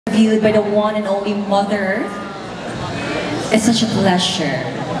Viewed by the one and only Mother Earth. It's such a pleasure.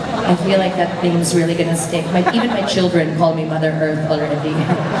 I feel like that name's really gonna stick. Even my children call me Mother Earth already.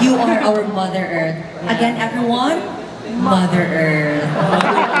 You are our Mother Earth. Again, everyone, Mother Earth.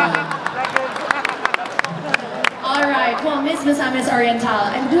 Alright, well, Miss Oriental,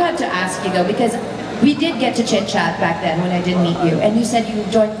 I do have to ask you though, because we did get to chit-chat back then when I did meet you, and you said you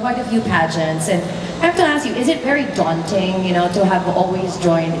joined quite a few pageants, and I have to ask you, is it very daunting, you know, to have always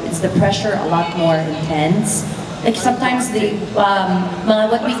joined? Is the pressure a lot more intense? Like sometimes the,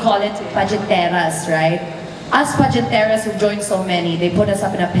 what we call it, pageanteras, right? Us pageanteras who joined so many, they put us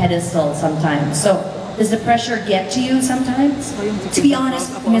up in a pedestal sometimes. So, does the pressure get to you sometimes? To be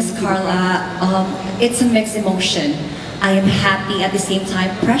honest, Miss Carla, it's a mixed emotion. I am happy at the same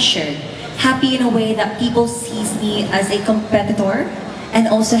time pressured. Happy in a way that people sees me as a competitor, and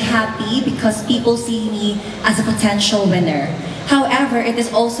also happy because people see me as a potential winner. However, it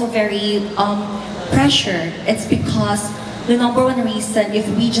is also very pressured. It's because the number one reason, if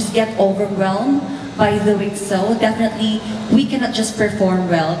we just get overwhelmed by doing so, definitely we cannot just perform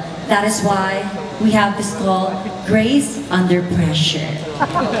well. That is why we have this called grace under pressure.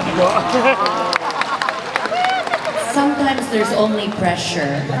 Sometimes there's only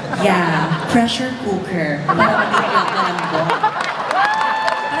pressure. Yeah, pressure cooker. Para maging malambot.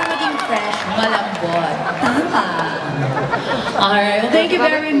 Para maging fresh, malambot. Tama. Alright, well, thank you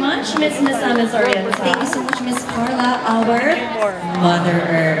very much, Miss Oriental. Thank you so much, Miss Carla, our Mother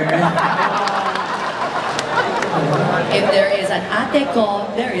Earth. If there is an ate ko,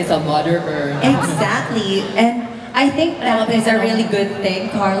 there is a Mother Earth. Exactly, and I think that is a really good thing,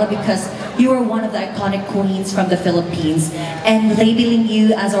 Carla, because you are one of the iconic queens from the Philippines, and labeling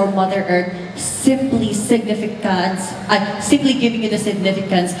you as our Mother Earth simply giving you the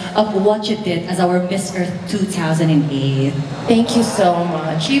significance of what you did as our Miss Earth 2008. Thank you so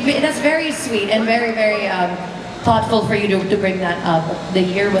much. That's very sweet and very, very thoughtful for you to bring that up. The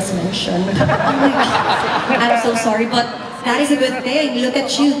year was mentioned. Oh my God. I'm so sorry, but that is a good thing. Look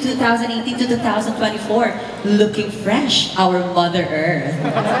at you, 2018 to 2024, looking fresh, our Mother Earth.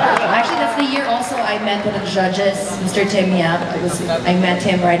 Actually, that's the year also I met one of the judges, Mr. Tim Yap. I met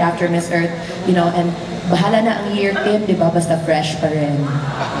him right after Miss Earth, you know, and bahala na ang year, Tim, di ba? Basta fresh pa rin.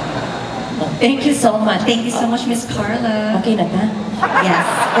 Thank you so much. Thank you so much, Miss Carla. Okay na ta? Yes,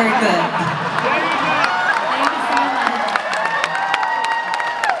 we're good.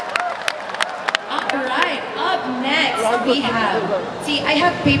 We have, see, I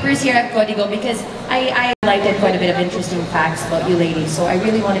have papers here at Código because I highlighted quite a bit of interesting facts about you ladies, so I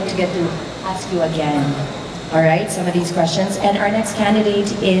really wanted to get to ask you again, all right, some of these questions. And our next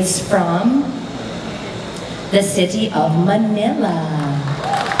candidate is from the city of Manila.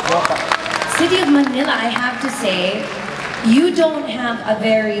 City of Manila, I have to say, you don't have a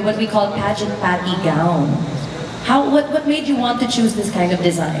very, what we call pageant patty gown. What made you want to choose this kind of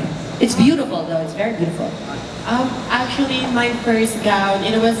design? It's beautiful though, it's very beautiful. Actually, my first gown,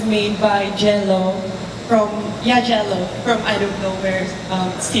 it was made by Jello from I don't know where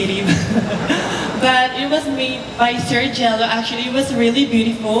city. But it was made by Sir Jello. Actually, it was really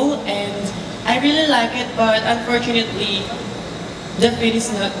beautiful and I really like it, but unfortunately, the fit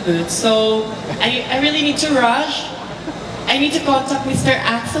is not good. So I really need to rush. I need to contact Mr.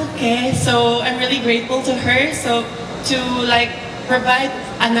 Axel K. So I'm really grateful to her. So to like provide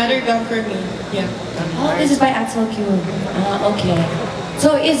another gown for me. Yeah. Oh, this is by Axel Q. Okay.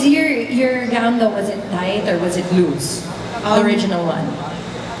 So is your gown though, was it tight or was it loose? The original one.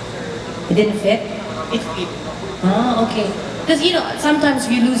 It didn't fit? It fit. Ah, okay. Because you know, sometimes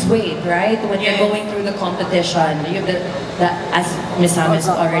you lose weight, right? When you're going through the competition, you have as Miss Amis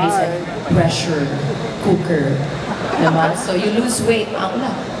already said, pressure cooker. Diba? So you lose weight.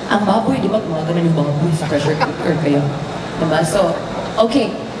 Ang baboy, di ba? Gumagana yung baboy sa pressure cooker kayo. Diba? So,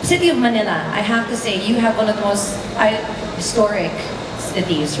 okay. City of Manila, I have to say, you have one of the most historic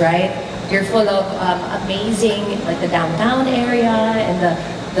cities, right? You're full of amazing, like the downtown area and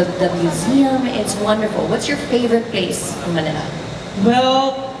the museum. It's wonderful. What's your favorite place in Manila?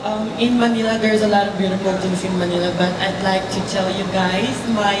 Well, in Manila, there's a lot of beautiful things in Manila, but I'd like to tell you guys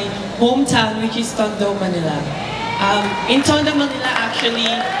my hometown, which is Tondo, Manila. In Tondo, Manila, actually,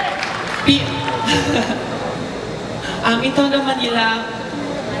 in Tondo,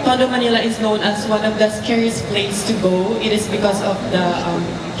 Manila is known as one of the scariest places to go. It is because of the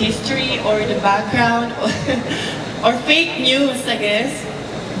history or the background or fake news, I guess.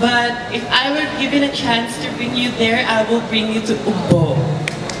 But if I were given a chance to bring you there, I will bring you to Ubo.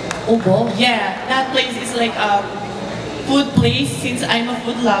 Ubo? Yeah, that place is like a food place since I'm a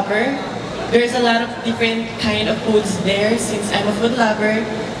food lover. there's a lot of different kind of foods there since I'm a food lover.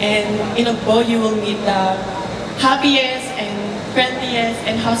 And in Ugbo, you will meet the happiest and friendliest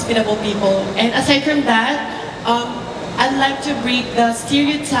and hospitable people. And aside from that, I'd like to break the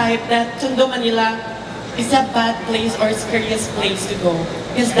stereotype that Tondo, Manila is a bad place or scariest place to go.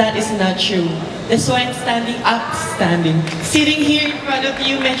 Because that is not true. That's why I'm sitting here in front of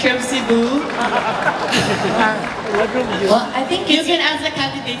you, Metro of Cebu. Well, I think You can ask the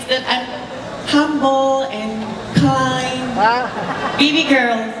candidates that I'm humble and kind, baby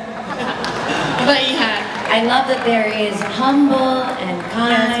girls. Maihan. I love that there is humble and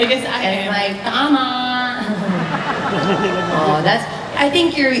kind Yes, because I and am. like tama. Oh, I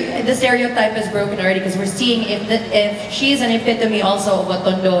think the stereotype is broken already because we're seeing if she's an epitome also of what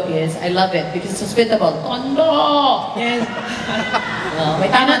Tondo is. I love it because it's hospitable. Tondo! Yes. Oh,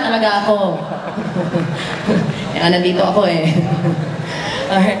 may tama talaga ako. Kaya nandito ako eh.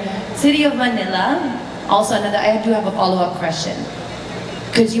 Alright. City of Manila. Also I do have a follow-up question.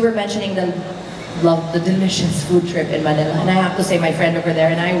 Because you were mentioning the delicious food trip in Manila. And I have to say my friend over there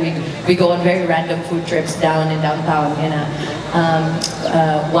and we go on very random food trips down in downtown,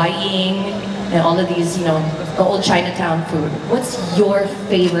 Waying, and all of these, the old Chinatown food. What's your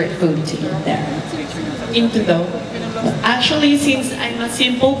favorite food to eat there? In Tondo. Actually, since I'm a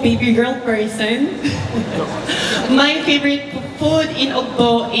simple baby girl person, my favorite food in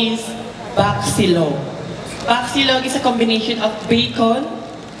Ugbo is baksilog. Baksilog is a combination of bacon,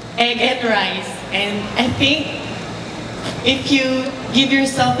 egg, and rice. And I think if you give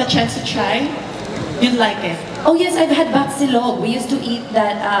yourself a chance to try, you'd like it. Oh yes, I've had baksilog. We used to eat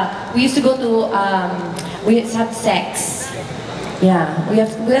that. We used to go to. We used to have sex. Yeah,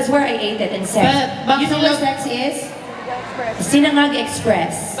 that's where I ate it in sex. But You know what sex is? Sinangag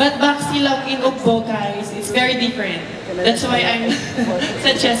Express. But baksilog in Ugbo, guys, it's very different. That's why I'm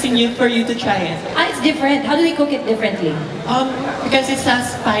suggesting for you to try it. It's different. How do they cook it differently? Because it's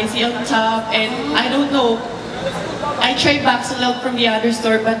spicy on top, and I don't know. I tried baksilog from the other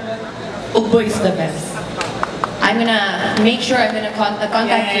store, but Ugbo is the best. I'm gonna make sure I'm gonna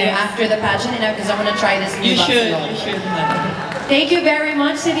contact you after the pageant, and because I'm gonna try this new baksilog. You should. Thank you very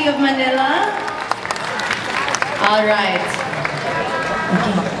much, City of Manila. All right.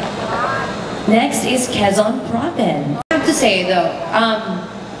 Okay. Next is Quezon Province. I have to say though,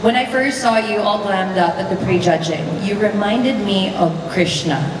 when I first saw you all glammed up at the pre-judging, you reminded me of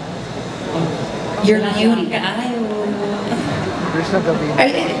Krishna. Your beauty.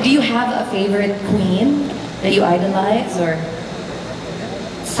 Do you have a favorite queen that you idolize or?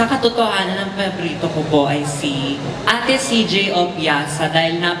 Sa katotohanan, ang paborito ko po ay si Ate CJ Opiasa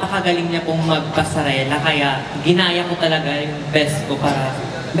dahil napakagaling niya pong magpasarela kaya ginaya ko talaga yung best ko para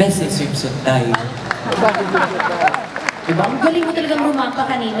best in swimsuit tayo. Diba? Ang galing mo talagang rumampa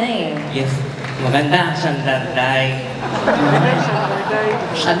kanina eh. Yes, maganda ang shandarday.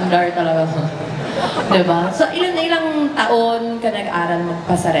 Shandar talaga. Diba? So ilang taon ka nag-aral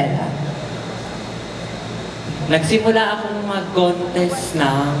magpasarela? Nagsimula akong mag-contest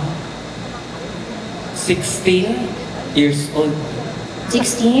ng 16 years old.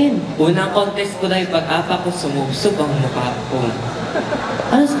 16? Unang contest ko dahil pag-apa ko sumubsob ang mukha ko.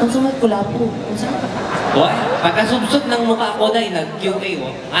 Ano? Ang sumat ko lapo? Oy, pagkasubsob ng mukha ko dahil nag-QA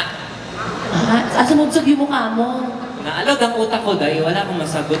o. Sumubsob yung mukha mo? Naalog ang utak ko dahil wala akong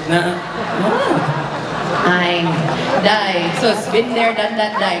masagot na. Ay, Day. Sus, been there, done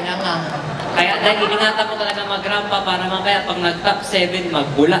that, Day. Nga. Kaya dahil iningatan ko talaga mag-rampa para mamaya pag nag-top 7,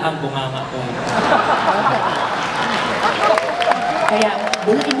 magbula ang bunganga ko. Kaya,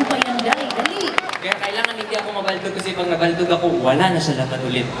 bulain mo pa yan, Day. Dali. Kaya kailangan hindi ako mabaldog kasi pag nabaldog ako, wala na siya laman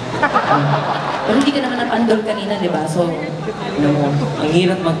ulit. Pero hindi ka naman napandol kanina, di ba? So, Ang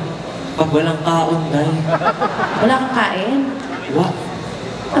hirap pag walang kaon, dahil. wala kang kain?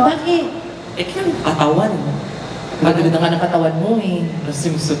 Bakit? Eh, kaya katawan. Maganda nga ng katawan mo eh.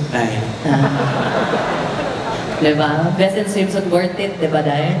 Nasimsot tayo. Diba? Best in swimsuit worth it, diba,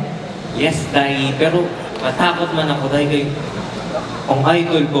 Day? Yes, dahil. Pero matakot man ako dahil kay ang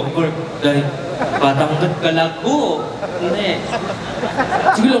idol ko, Kurt, dahil patanggat ka lago. Hindi.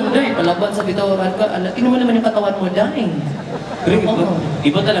 Sige lang, Day. Palaban sa bitawaran ka. Tingnan mo naman yung katawan mo, Day. Pero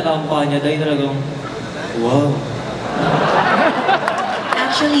iba talaga ang mukha niya dahil talagang, wow.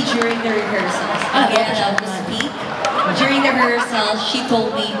 Actually, during the rehearsals, again, I'll speak. During the rehearsals, she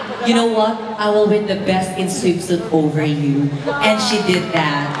told me, you know what? I will win the best in swimsuit over you. And she did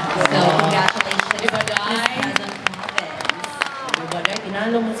that. So, congratulations. Diba, Day? Diba, Day?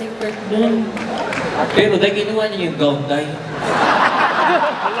 Tinalo mo si Kurt dun. Pero dahil kinuha niya yung gown, dahil.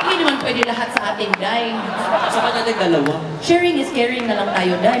 Hindi naman pwede lahat sa atin, Day. Saka na dalawa. Sharing is caring na lang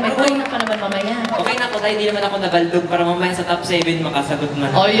tayo, Day. May phone na pa naman mamaya. Okay na ako tayo, hindi naman ako nabaldog para mamaya sa top 7 makasagot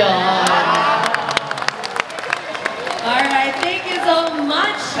man. Oh, yan. Alright, thank you so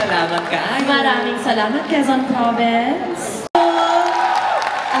much. Salamat ka. Maraming salamat, Quezon Province.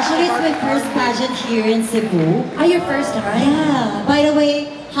 Actually, it's my first pageant here in Cebu. Your first time? Yeah. By the way,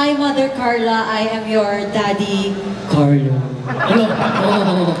 hi Mother Carla, I am your daddy, Carlo.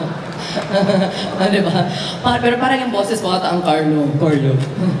 Ano? Diba? Pero parang yung boses mo ata ang Carlo.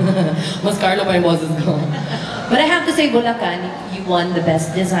 Mas Carlo pa yung boses ko. But I have to say, Bulacan, you won the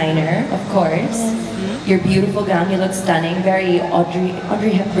best designer, of course. Your beautiful gown, you look stunning. Very Audrey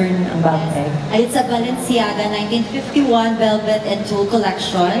Hepburn ang bagay. It's a Balenciaga 1951 velvet and tulle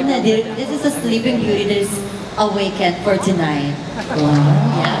collection. This is a Sleeping Beauty that is awakened for tonight. Wow.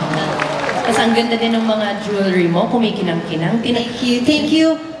 Yeah. Tapos ang ganda din ng mga jewelry mo, kumikinang-kinang. Thank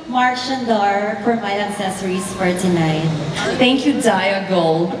you, Mark Shandar, for my accessories for tonight. Thank you, Dia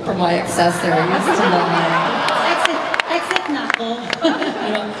Gold, for my accessories tonight. Exit na ako.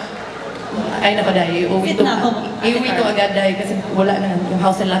 Ay, naku, Day. Iuwi ko agad, Day, kasi wala na. Yung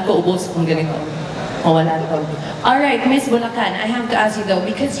house nila ko, ubos kung ganito. O, wala to. Alright, Miss Bulacan, I have to ask you though,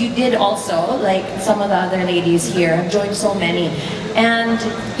 because you did also, like some of the other ladies here, have joined so many. And,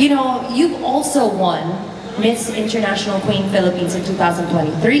 you know, you've also won Miss International Queen Philippines in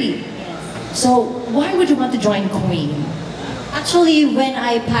 2023. So, why would you want to join Queen? Actually, when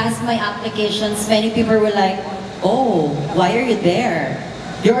I passed my applications, many people were like, oh, why are you there?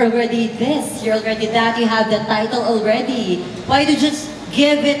 You're already this, you're already that, you have the title already. Why do you just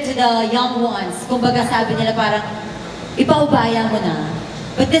give it to the young ones? Kumbaga sabi nila parang, ipaubaya mo na.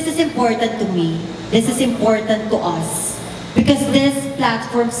 But this is important to me. This is important to us. Because this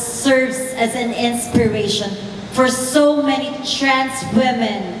platform serves as an inspiration for so many trans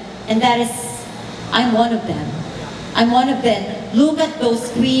women. And that is, I'm one of them. I'm one of them. Look at those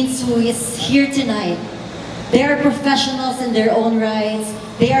queens who is here tonight. They are professionals in their own rights.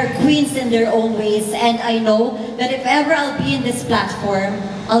 They are queens in their own ways. And I know that if ever I'll be in this platform,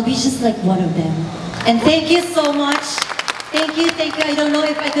 I'll be just like one of them. And thank you so much. Thank you, thank you. I don't know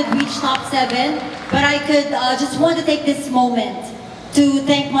if I could reach top 7, but I could just want to take this moment to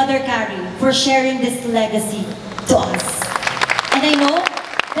thank Mother Carrie for sharing this legacy to us. And I know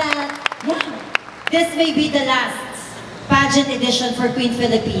that, yeah, this may be the last pageant edition for Queen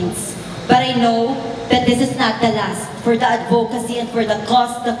Philippines. But I know that this is not the last for the advocacy and for the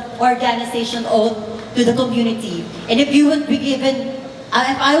cause the organization owed to the community. And if you would be given,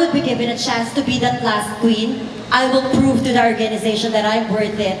 if I would be given a chance to be that last queen, I will prove to the organization that I'm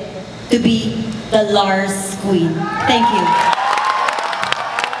worth it to be the Lars Queen. Thank you.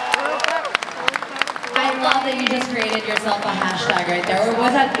 I love that you just created yourself a hashtag right there. Or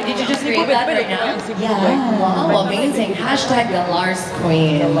was that, did you just create that right now? Yeah. Wow, amazing. Hashtag the Lars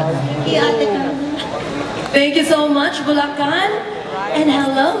Queen. Thank you so much, Bulacan. And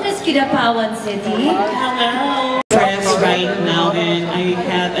hello, Miss Kidapawan City. Hello. Stressed right now and I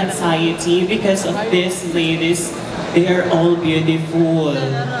have anxiety because of these ladies. They are all beautiful.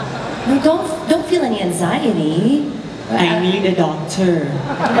 No, don't feel any anxiety. I need a doctor.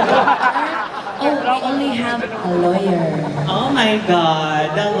 Oh, we only have a lawyer. Oh my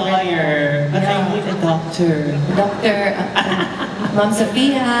God, a lawyer. But I need a doctor. Dr. Ma'am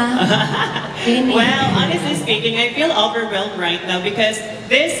Sophia. Well, honestly speaking, I feel overwhelmed right now because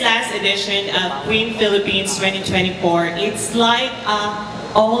this last edition of Queen Philippines 2024, it's like a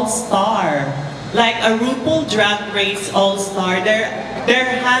all-star. Like a RuPaul Drag Race all-star. There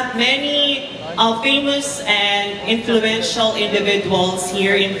have many famous and influential individuals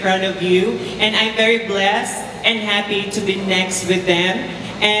here in front of you, and I'm very blessed and happy to be next with them.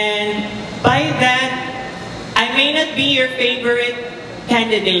 And by that, I may not be your favorite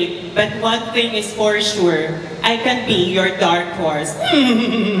candidate, but one thing is for sure, I can be your dark horse.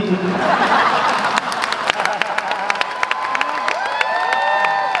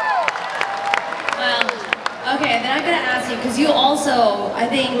 Okay, then I'm going to ask you, because you also, I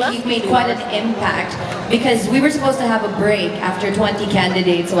think you've made quite an impact, because we were supposed to have a break after 20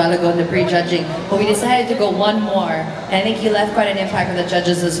 candidates a while ago in the pre-judging, but we decided to go one more, and I think you left quite an impact on the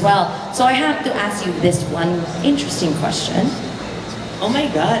judges as well. So I have to ask you this one interesting question. Oh my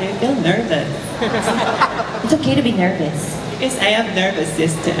God, I feel nervous. It's okay to be nervous. Because I have nervous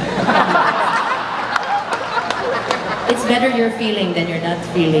system. It's better you're feeling than you're not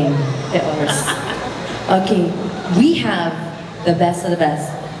feeling the others. Okay, we have the best of the best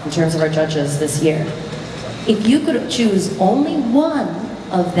in terms of our judges this year. If you could choose only one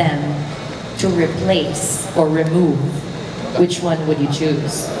of them to replace or remove, which one would you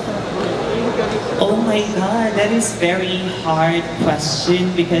choose? Oh my God, that is very hard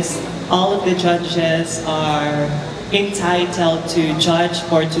question because all of the judges are entitled to judge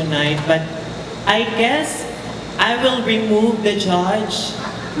for tonight. But I guess I will remove the judge.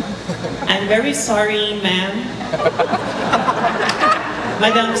 I'm very sorry, ma'am.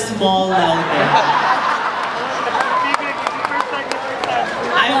 Madam Small Louder.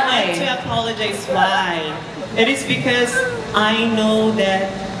 I want to apologize. Why? It is because I know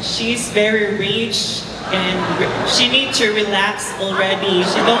that she's very rich and she needs to relax already.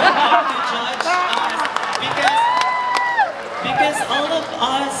 She don't have to judge us because all of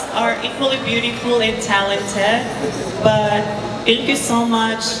us are equally beautiful and talented. But thank you so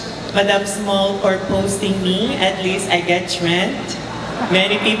much, Madam Small, for posting me. At least I get trend.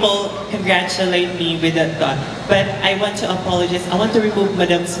 Many people congratulate me with that thought. But I want to apologize. I want to remove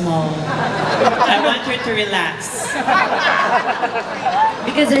Madam Small. I want her to relax.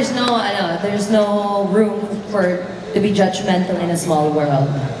 Because there's no room for to be judgmental in a small world,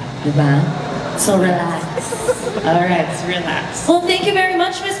 diba? So relax. All right. Let's relax. Well, thank you very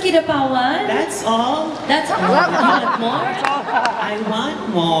much, Ms. Kidapawan. That's all. That's all. You want more? I want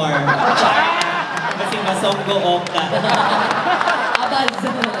more. Kasi masonggo ka.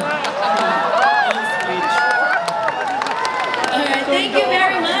 Alright, thank you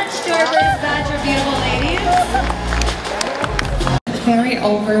very much to our first batch of beautiful ladies. Very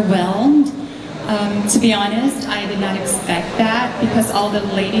overwhelmed. To be honest, I did not expect that because all the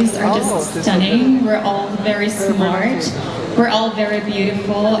ladies are just stunning. We're all very smart. We're all very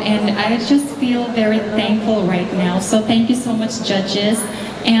beautiful, and I just feel very thankful right now. So thank you so much, judges,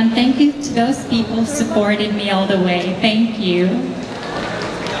 and thank you to those people who supported me all the way. Thank you.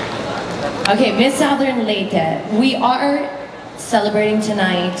 Okay, Miss Southern Leyte, we are celebrating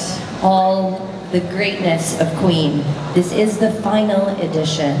tonight all the greatness of Queen. This is the final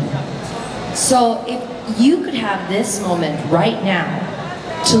edition. So if you could have this moment right now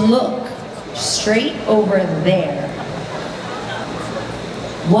to look straight over there,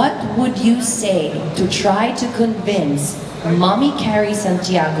 what would you say to try to convince Mommy Carrie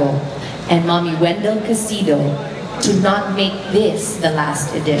Santiago and Mommy Wendell Casido to not make this the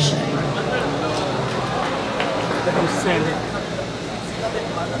last edition?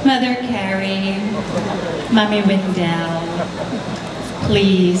 Mother Carrie, Mommy Wendell,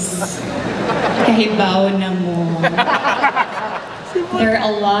 please, kahibaw na mo. There are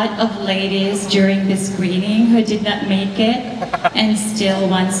a lot of ladies during this screening who did not make it and still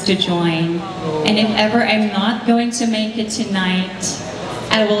wants to join. And if ever I'm not going to make it tonight,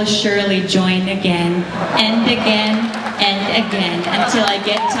 I will surely join again and again and again until I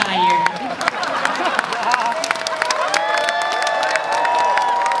get tired.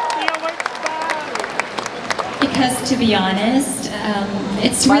 Because to be honest,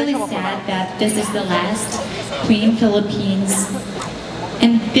 it's really sad that this is the last Queen Philippines.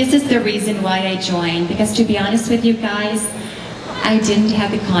 And this is the reason why I joined. Because to be honest with you guys, I didn't have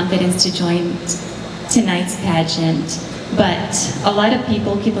the confidence to join tonight's pageant. But a lot of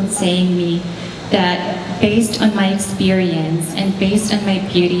people keep on saying me that based on my experience and based on my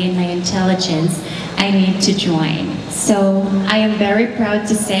beauty and my intelligence, I need to join. So I am very proud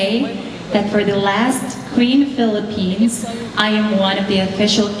to say that for the last Queen Philippines, I am one of the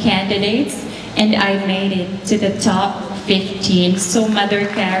official candidates and I made it to the top 15. So Mother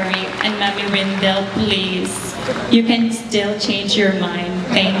Carrie and Mommy Wendell, please, you can still change your mind.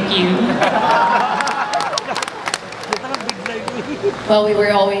 Thank you. Well, we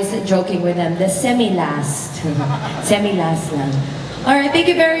were always joking with them, the semi-last. Semi-last lang. All right, thank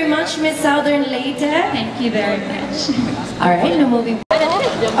you very much, Miss Southern Leyte. Thank you very much. All right, now moving.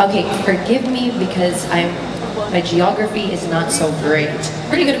 Okay, forgive me because my geography is not so great.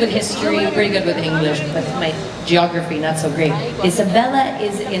 Pretty good with history, pretty good with English, but my geography not so great. Isabela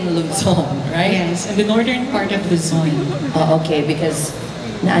is in Luzon, right? Yes, in the northern part of Luzon. Oh, okay, because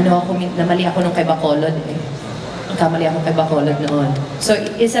namali ako nung kay Bacolod eh. Kamali ako kay Bacolod noon. So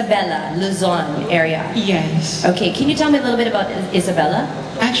Isabela, Luzon area. Yes. Okay, can you tell me a little bit about Isabela?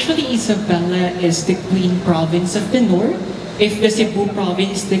 Actually, Isabela is the Queen Province of the North. If the Cebu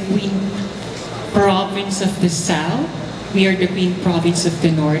Province is the Queen Province of the South, we are the Queen Province of the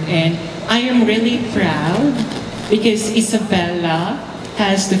North. And I am really proud because Isabela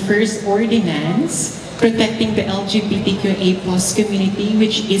has the first ordinance protecting the LGBTQA+ community,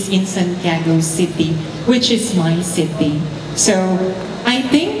 which is in Santiago City, which is my city. So I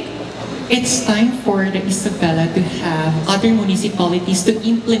think it's time for the Isabela to have other municipalities to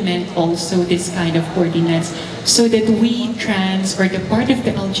implement also this kind of ordinance so that we trans or the part of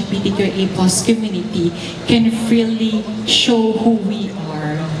the LGBTQA+ community can freely show who we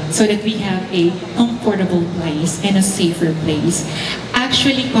are so that we have a comfortable place and a safer place.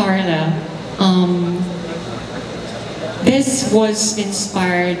 Actually, Carla, this was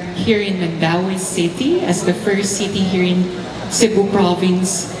inspired here in Mandaue City as the first city here in Cebu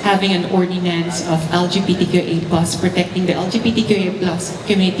province having an ordinance of LGBTQIA+ protecting the LGBTQIA+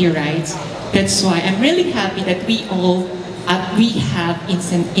 community rights. That's why I'm really happy that we have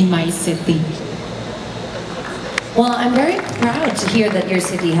in my city. Well, I'm very proud to hear that your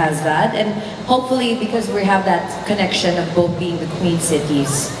city has that, and hopefully because we have that connection of both being the Queen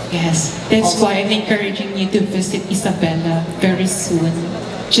cities. Yes, that's why I'm encouraging you to visit Isabela very soon.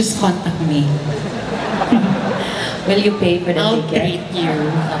 Just contact me. Will you pay for the I'll ticket? treat you.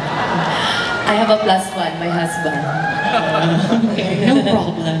 I have a +1, my husband. Okay, no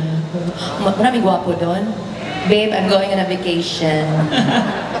problem. Maraming gwapo doon. Babe, I'm going on a vacation.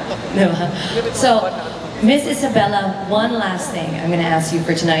 Diba? So, Miss Isabela, one last thing I'm going to ask you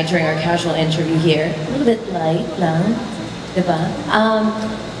for tonight during our casual interview here. A little bit light lang, diba?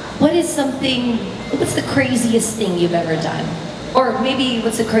 What's the craziest thing you've ever done? Or maybe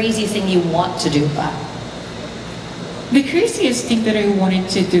what's the craziest thing you want to do pa? The craziest thing that I wanted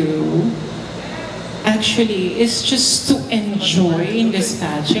to do actually is just to enjoy in this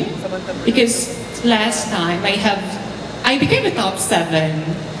pageant, because last time I became a top 7,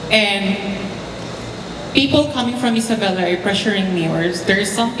 and people coming from Isabela are pressuring me, or there's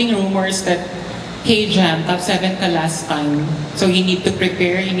something rumors that, hey Jam, top 7 ka last time, so you need to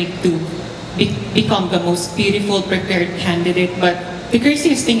prepare, you need to become the most beautiful prepared candidate. But the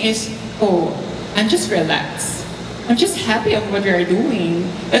craziest thing is, I'm just relaxed. I'm just happy of what we are doing.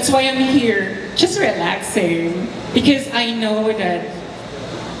 That's why I'm here, just relaxing. Because I know that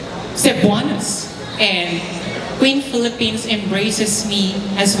Cebuanos and Queen Philippines embraces me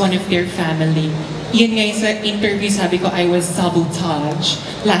as one of their family. Yun nga sa interview, sabi ko, I was sabotaged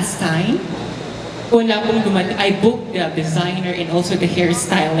last time. Wala pong dumating. I booked the designer and also the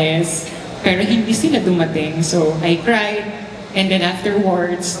hairstylist, pero hindi sila dumating. So I cried. And then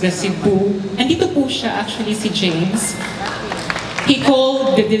afterwards, the Cebu, andito po siya actually, si James. He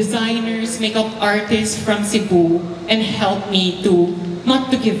called the designers, makeup artists from Cebu and helped me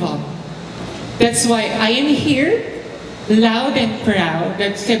not to give up. That's why I am here, loud and proud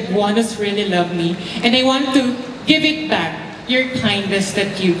that Cebuanos really love me. And I want to give it back, your kindness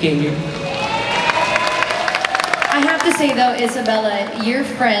that you gave. I have to say though, Isabela, your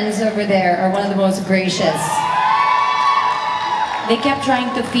friends over there are one of the most gracious. They kept trying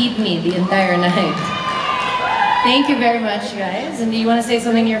to feed me the entire night. Thank you very much, guys. And do you want to say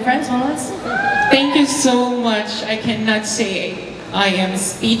something to your friends, Wallace? Thank you so much. I cannot say I am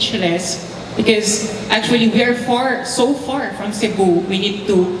speechless, because actually we are so far from Cebu. We need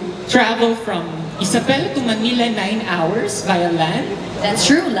to travel from Isabela to Manila 9 hours via land. That's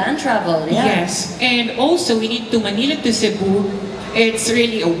true, land travel, yeah. Yes, and also we need to Manila to Cebu. It's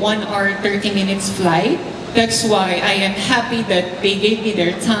really a 1 hour 30 minutes flight. That's why I am happy that they gave me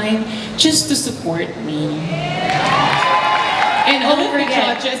their time just to support me. And all of the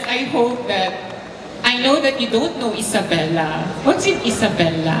judges, I know that you don't know Isabela. What's in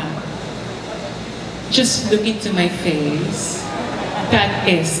Isabela? Just look into my face. That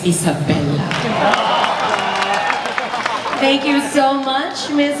is Isabela. Thank you so much,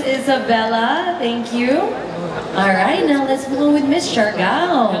 Miss Isabela. Thank you. All right, now let's move on with Miss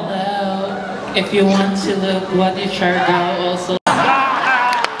Siargao. Hello. If you want to look what is Siargao also.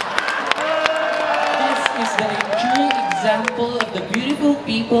 This is the true example of the beautiful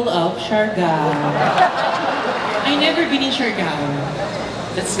people of Siargao. I never been in Siargao.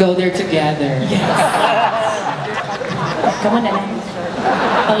 Let's go there together. Yes. Come on, Ellen.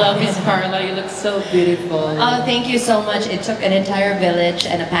 Hello, Miss Carla. You look so beautiful. Oh, thank you so much. It took an entire village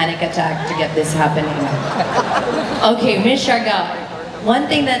and a panic attack to get this happening. Okay, Miss Siargao. One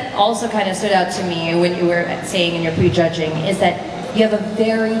thing that also kind of stood out to me when you were saying in your prejudging is that you have a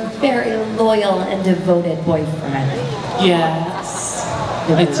very, very loyal and devoted boyfriend. Yes,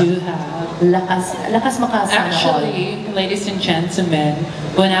 I do have. Lakas makasama. Actually, ladies and gentlemen,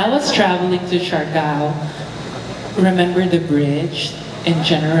 when I was traveling to Siargao, remember the bridge in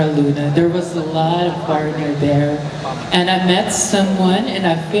General Luna? There was a lot of foreigner there. And I met someone and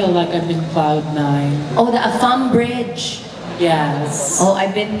I feel like I'm in cloud 9. Oh, the Afam Bridge. Yes. Oh,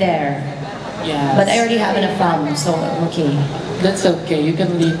 I've been there. Yes. But I already have an Afam, so okay. That's okay. You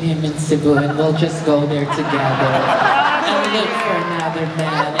can leave him in Cebu and we'll just go there together and look for another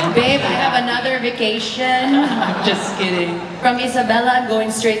man. And Babe, I have another vacation. I'm just kidding. From Isabela, I'm going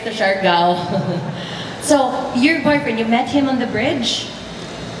straight to Siargao. So, your boyfriend, you met him on the bridge?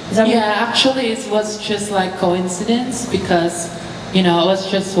 Is that Yeah, actually it was just like coincidence because You know, I was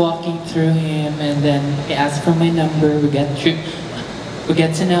just walking through him, and then he asked for my number. We get to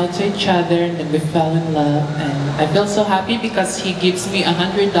know to each other, and then we fell in love. And I feel so happy because he gives me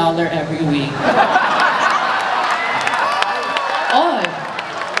 $100 every week. Oh,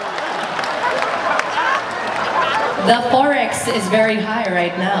 the forex is very high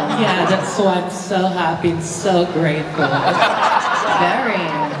right now. Yeah, that's why I'm so happy and so grateful.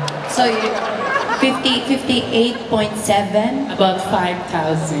 Very. So you 58.7? About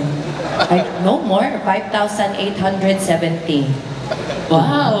 5,000. No more, 5,870.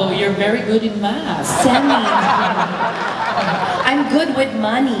 Wow, you're very good in math. Semi. I'm good with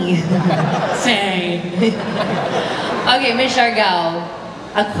money. Same. Okay, Ms. Siargao,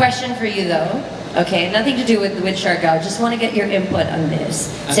 a question for you though. Okay, nothing to do with Siargao. Just want to get your input on this,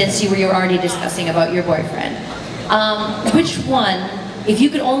 since you were already discussing about your boyfriend. Which one, if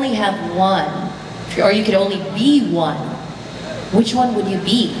you could only have one, or you could only be one, which one would you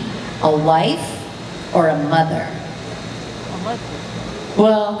be? A wife or a mother?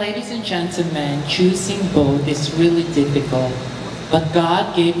 Well, ladies and gentlemen, choosing both is really difficult. But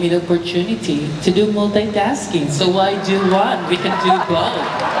God gave me the opportunity to do multitasking. So why do one? We can do both.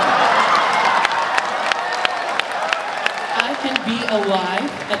 I can be a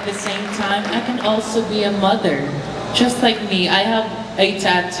wife at the same time. I can also be a mother. Just like me, I have a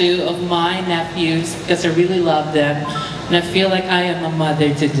tattoo of my nephews because I really love them. And I feel like I am a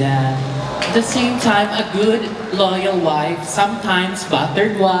mother to them. At the same time, a good, loyal wife, sometimes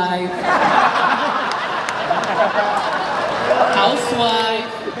battered wife, housewife,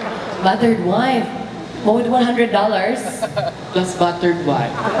 Battered wife. What would $100? plus battered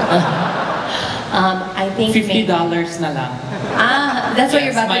wife. I think $50 na lang. That's what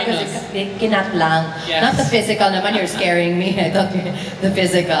you're Yes, about to minus. because kinat lang. Yes. Not the physical naman, you're scaring me. I thought the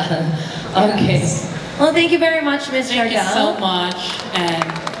physical. Okay. Well, thank you very much, Ms. Thank you Siargao. so much, and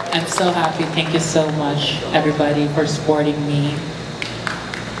I'm so happy. Thank you so much, everybody, for supporting me.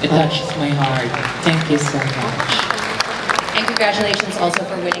 It touches my heart. Thank you so much. And congratulations also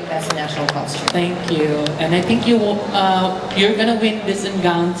for winning Best National Costume. Thank you. And I think you're gonna win this in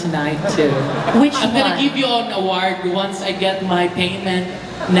gown tonight too. Which I'm one? gonna give you an award once I get my payment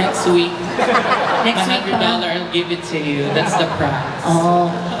next week. Next week $100, pa? I'll give it to you. That's the prize. Oh,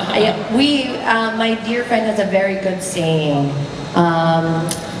 my dear friend has a very good saying.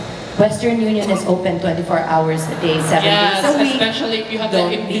 Western Union is open 24 hours a day, 7 Yes, days a week. especially if you have the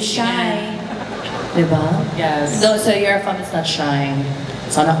Don't empty be shy. hand. Diba? Yes. So you're a fun that's not shy.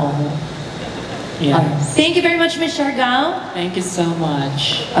 Sana all. Yes. Thank you very much, Ms. Siargao. Thank you so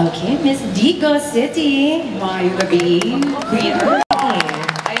much. Okay, Miss Digo City. Maayong gabi, Queen. Hey.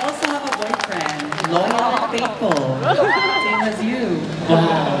 I also have a boyfriend, loyal and faithful. Same as you.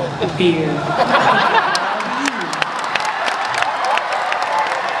 Wow, a beer.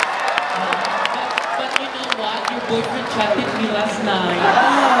 But you know what? Your boyfriend chatted me last night.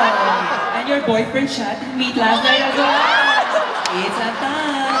 Oh, and your boyfriend chatted me last night as well. It's a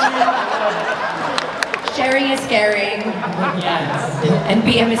time. Sharing is caring. Yes. And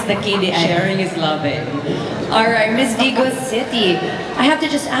PM is the key. Sharing is loving. Alright, Miss Digo City. I have to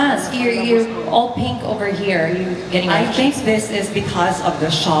just ask, you're all pink over here. Are you getting I a think this is because of the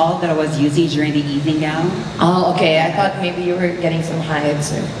shawl that I was using during the evening gown. Oh, okay. I thought maybe you were getting some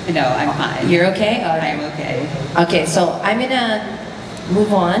hives. No, I'm fine. You're okay? All right. I'm okay. Okay, so I'm gonna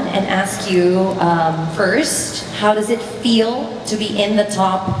move on and ask you first, how does it feel to be in the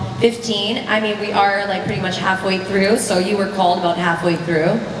top 15? I mean, we are like pretty much halfway through, so you were called about halfway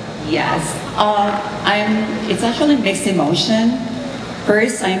through. Yes. It's actually mixed emotion.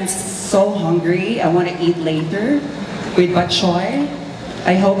 First, I'm so hungry. I want to eat later with bok choy.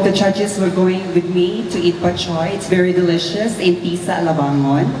 I hope the judges were going with me to eat bok choy. It's very delicious in Pisa,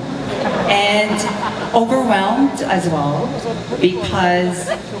 Alabangon. And overwhelmed as well because,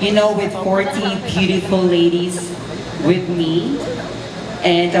 you know, with 40 beautiful ladies with me,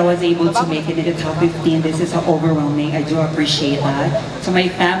 and I was able to make it in the top 15. This is overwhelming. I do appreciate that. To my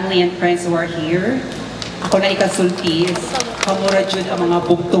family and friends who are here, ako na ikasulti is kamura jud ang mga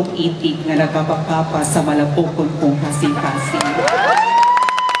bugtong itik nga nagkapakapa sa malapukon kong kasing-kasing.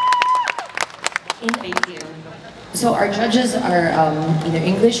 Thank you. So our judges are either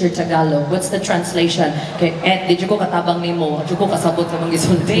English or Tagalog. What's the translation? Okay, did you ko katabang nimo? Did you ko kasabot sa mga The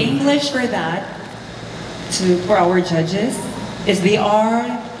gisulti? English for that, for our judges, is they are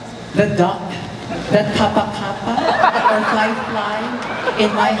the duck that kappa-kappa or fly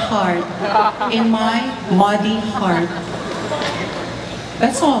in my heart, in my muddy heart.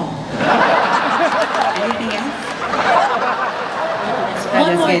 That's all. Anything else? I'm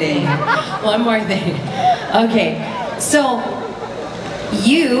One just more kidding. thing. One more thing. Okay, so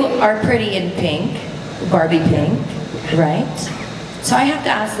You are pretty in pink, Barbie pink, right? So I have to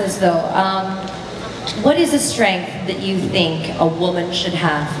ask this though. What is the strength that you think a woman should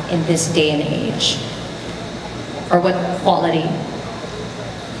have in this day and age? Or what quality?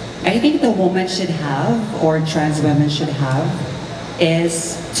 I think the woman should have, or trans women should have,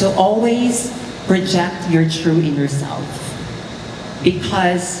 is to always project your true inner self.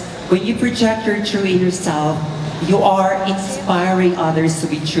 Because when you project your true inner self, you are inspiring others to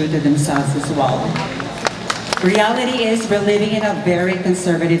be true to themselves as well. Reality is we're living in a very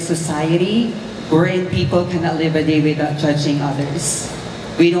conservative society wherein people cannot live a day without judging others.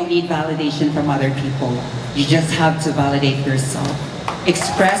 We don't need validation from other people. You just have to validate yourself.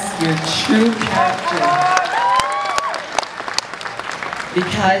 Express your true character.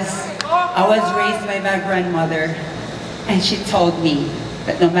 Because I was raised by my grandmother, and she told me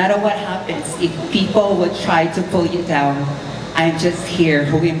that no matter what happens, if people would try to pull you down, I'm just here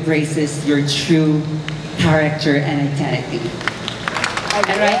who embraces your true character and identity. And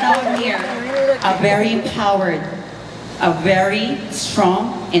right now I'm here, a very empowered, a very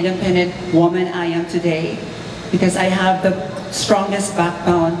strong, independent woman I am today, because I have the strongest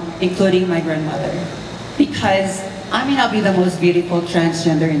backbone, including my grandmother. Because I may not be the most beautiful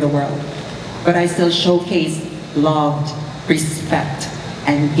transgender in the world, but I still showcase, loved, respect,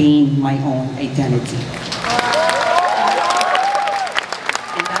 and gain my own identity.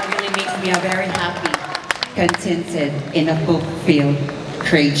 And that really makes me a very happy, contented, and a fulfilled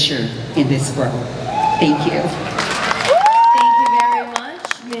creature in this world. Thank you. Thank you very much,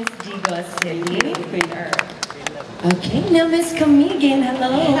 Miss Digo City. Okay, now Miss Camigin,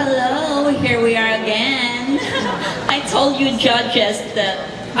 hello. Hello, here we are again. I told you judges that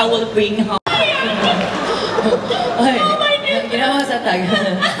I will bring home. You know what's that tag?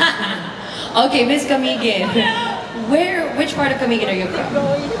 Okay, Miss Camigin. Which part of Camigin are you from?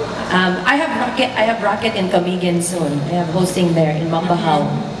 I have Rocket in Camigin soon. I have hosting there in Mambahaw.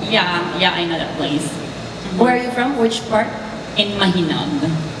 Yeah, I know that place. Where are you from? Which part? In Mahinog.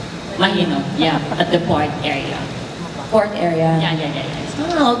 Mahinog, yeah, at the port area. Port area?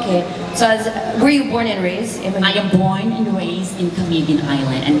 Yeah. Oh, okay. So were you born and raised in Mahinog? I am born and raised in Camigin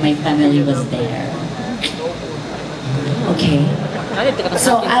Island, and my family was there. Okay.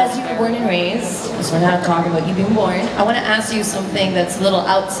 So as you were born and raised, because we're not talking about you being born, I want to ask you something that's a little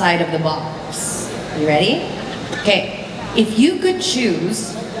outside of the box. You ready? Okay. If you could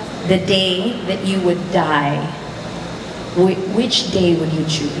choose the day that you would die, which day would you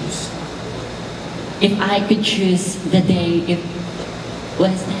choose? If I could choose the day,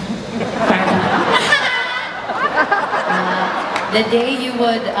 what is that? The day you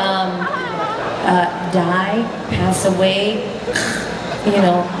would die, pass away, you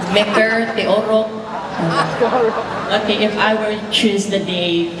know, Mekker, Teorok. Okay, if I were to choose the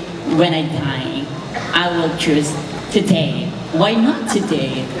day when I die, I will choose today. Why not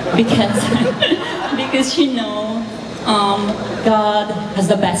today? Because, because you know, God has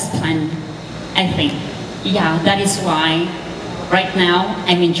the best plan, I think. Yeah, that is why right now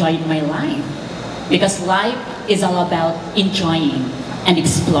I'm enjoying my life. Because life is all about enjoying and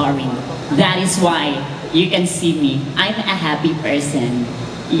exploring. That is why you can see me. I'm a happy person.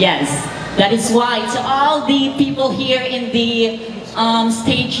 Yes, that is why to all the people here in the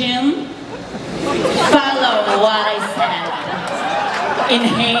stadium, follow what I said.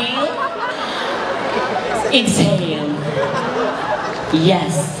 Inhale, exhale.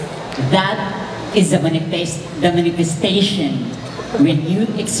 Yes, that is the manifestation when you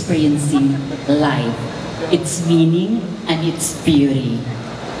experiencing life, its meaning and its beauty.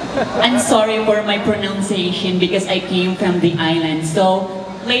 I'm sorry for my pronunciation because I came from the island. So,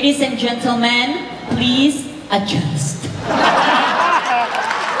 ladies and gentlemen, please adjust.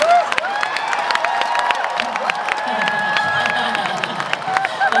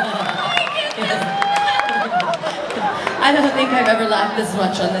 I don't think I've ever laughed this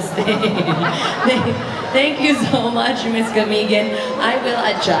much on this stage. Thank you so much, Miss Camigin. I will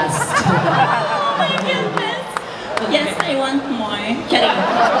adjust. Yes, I want more.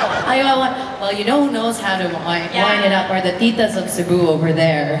 Well, you know who knows how to wind it up are the titas of Cebu over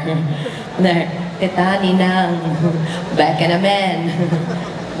there. They're, tita, ninang, back in a man.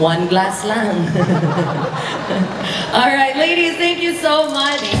 One glass lang. All right, ladies, thank you so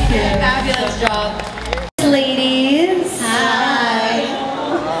much. Thank you. Fabulous job. Ladies. Hi.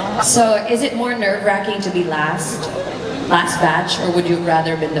 So, is it more nerve-wracking to be last batch, or would you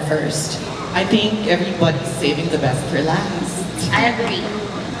rather been the first? I think everybody's saving the best for last. I agree.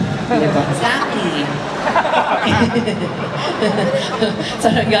 Exactly.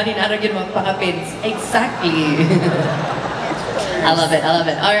 Sarang gani na rin magpakapins. Exactly. I love it, I love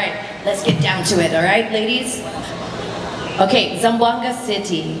it. All right, let's get down to it, all right, ladies? Okay, Zamboanga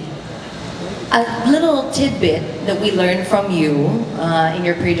City. A little tidbit that we learned from you in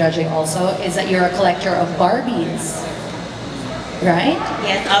your prejudging also is that you're a collector of Barbies, right?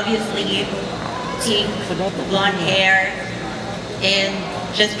 Yes, obviously, pink, blonde hair, and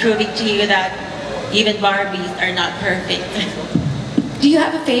just proving to you that even Barbies are not perfect. Do you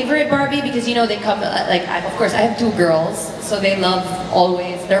have a favorite Barbie? Because you know they come, of course I have two girls, so they love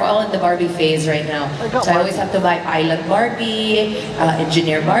always, they're all in the Barbie phase right now. So I always have to buy pilot Barbie,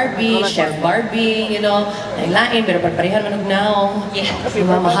 engineer Barbie, chef Barbie, you know. Ang lain, pero pagparehan man now. Yes.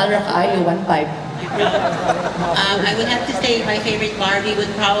 Mahal ra kaayo, 1.5. I would have to say my favorite Barbie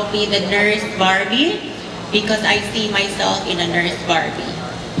would probably be the nurse Barbie, because I see myself in a nurse Barbie.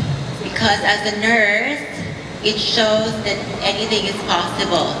 Because as a nurse, it shows that anything is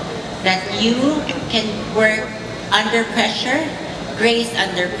possible. That you can work under pressure, grace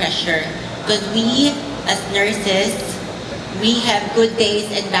under pressure. Because we, as nurses, we have good days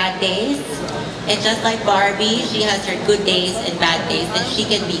and bad days. And just like Barbie, she has her good days and bad days, and she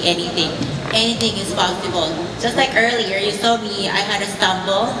can be anything. Anything is possible. Just like earlier, you saw me, I had a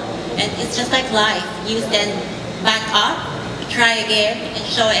stumble, and it's just like life. You stand back up, try again, and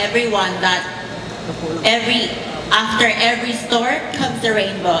show everyone that after every storm comes a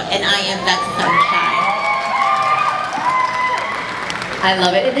rainbow, and I am that sunshine. I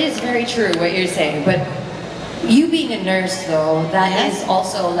love it. It is very true what you're saying, but you being a nurse though, that is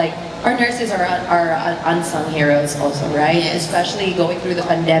also like, our nurses are unsung heroes also, right? Yes. Especially going through the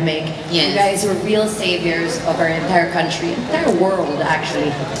pandemic. Yes. You guys were real saviors of our entire country, entire world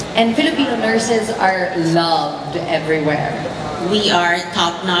actually. And Filipino nurses are loved everywhere. We are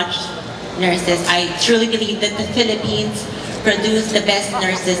top-notch nurses. I truly believe that the Philippines produce the best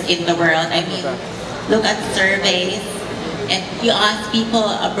nurses in the world. I mean, look at surveys, and you ask people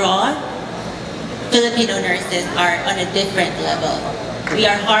abroad, Filipino nurses are on a different level. We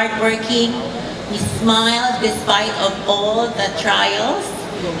are hardworking, we smile despite of all the trials,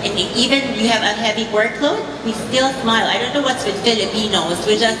 and even you have a heavy workload, we still smile. I don't know what's with Filipinos,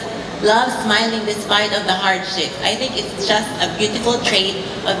 we just love smiling despite of the hardship. I think it's just a beautiful trait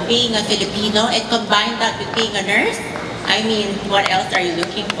of being a Filipino, and combine that with being a nurse, I mean, what else are you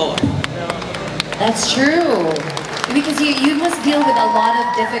looking for? That's true. Because you must deal with a lot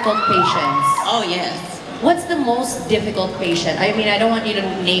of difficult patients. Oh yes. What's the most difficult patient? I mean, I don't want you to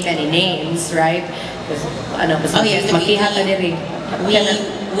name any names, right? Oh yes,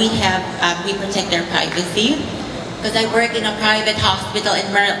 we protect their privacy. Because I work in a private hospital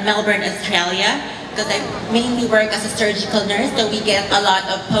in Melbourne, Australia. Because I mainly work as a surgical nurse, so we get a lot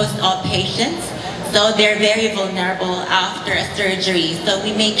of post-op patients. So they're very vulnerable after a surgery. So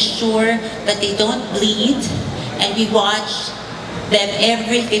we make sure that they don't bleed, and we watch them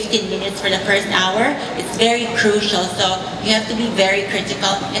every 15 minutes for the first hour. It's very crucial, so you have to be very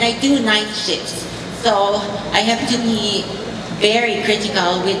critical. And I do night shifts, so I have to be very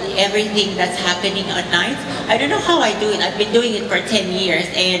critical with everything that's happening at night. I don't know how I do it. I've been doing it for 10 years,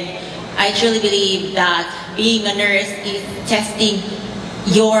 and I truly believe that being a nurse is testing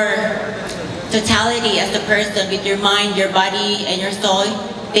your totality as a person with your mind, your body, and your soul,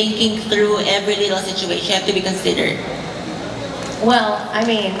 thinking through every little situation. You have to be considered. Well, I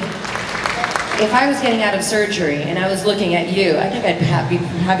mean, if I was getting out of surgery and I was looking at you, I think I'd be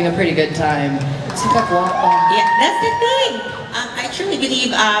having a pretty good time. Yeah, that's the thing. I truly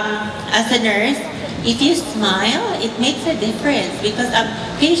believe as a nurse, if you smile, it makes a difference, because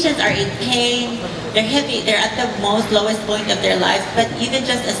patients are in pain, they're heavy, they're at the most lowest point of their lives, but even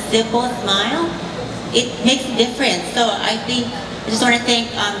just a simple smile, it makes a difference. So I think, I just want to thank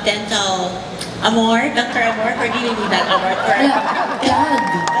Dental Amor, Dr. Amor, for giving me that award.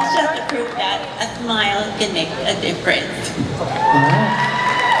 That's just to prove that a smile can make a difference.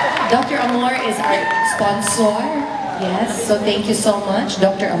 Dr. Amor is our sponsor. Yes, so thank you so much,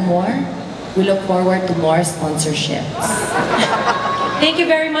 Dr. Amor. We look forward to more sponsorships. Thank you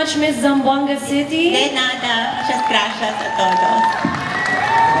very much, Miss Zamboanga City. De nada. Muchas gracias a todos.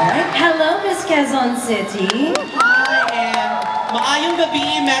 Alright, hello, Miss Quezon City. Maayong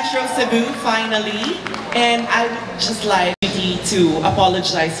gabi, Metro Cebu, finally. And I would just like to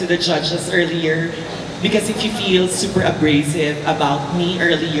apologize to the judges earlier, because if you feel super abrasive about me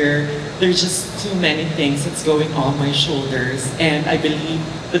earlier, there's just too many things that's going on my shoulders. And I believe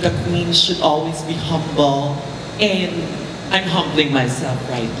that the queen should always be humble, and I'm humbling myself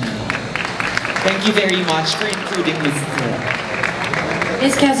right now. Thank you very much for including me still.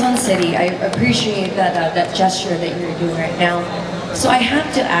 Miss Quezon City, I appreciate that gesture that you're doing right now. So I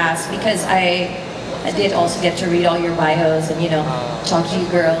have to ask, because I did also get to read all your bios and, you know, talk to you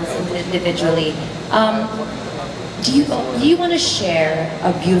girls individually. Do you want to share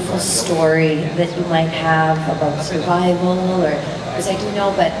a beautiful story that you might have about survival, or, because I do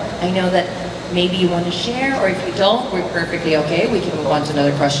know, but I know that maybe you want to share, or if you don't, we're perfectly okay. We can move on to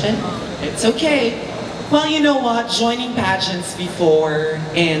another question. It's okay. Well, you know what? Joining pageants before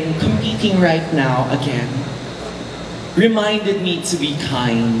and competing right now again reminded me to be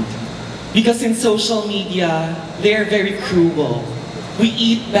kind. Because in social media, they're very cruel. We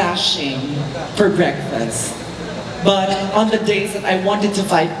eat bashing for breakfast. But on the days that I wanted to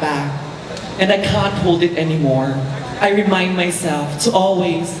fight back and I can't hold it anymore, I remind myself to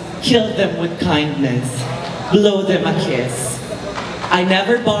always kill them with kindness, blow them a kiss. I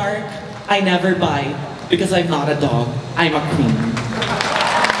never bark, I never bite, because I'm not a dog, I'm a queen.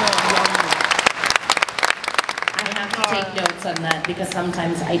 Take notes on that because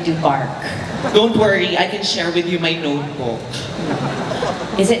sometimes I do bark. Don't worry, I can share with you my notebook.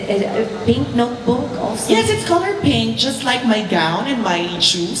 Is it a pink notebook also? Yes, it's color pink, just like my gown and my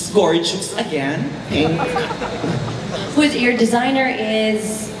shoes. Gorgeous again, pink. Who's your designer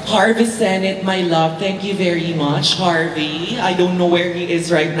is? Harvey Sennett, my love. Thank you very much, Harvey. I don't know where he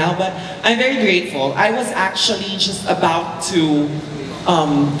is right now, but I'm very grateful. I was actually just about to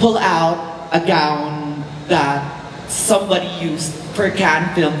pull out a gown that somebody used for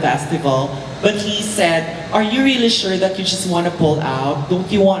Cannes Film Festival, but he said, are you really sure that you just want to pull out?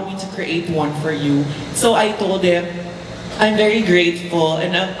 Don't you want me to create one for you? So I told him, I'm very grateful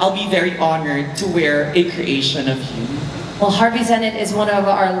and I'll be very honored to wear a creation of you. Well, Harvey Sennett is one of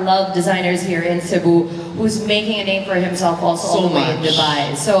our love designers here in Cebu who's making a name for himself also all the way in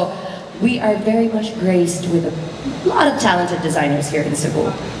Dubai. So we are very much graced with a lot of talented designers here in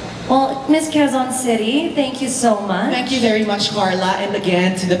Cebu. Well, Ms. Quezon City, thank you so much. Thank you very much, Carla. And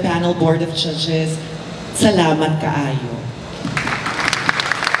again, to the panel board of judges, salamat kaayo.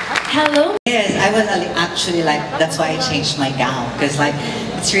 Hello? Yes, I was actually like, that's why I changed my gown. Because like,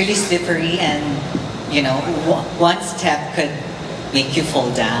 it's really slippery and, you know, one step could make you fall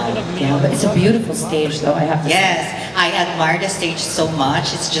down. Yeah, but it's a beautiful stage though, I have to say. Yes, I admire the stage so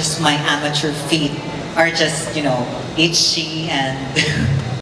much. It's just my amateur feet are just, you know, itchy and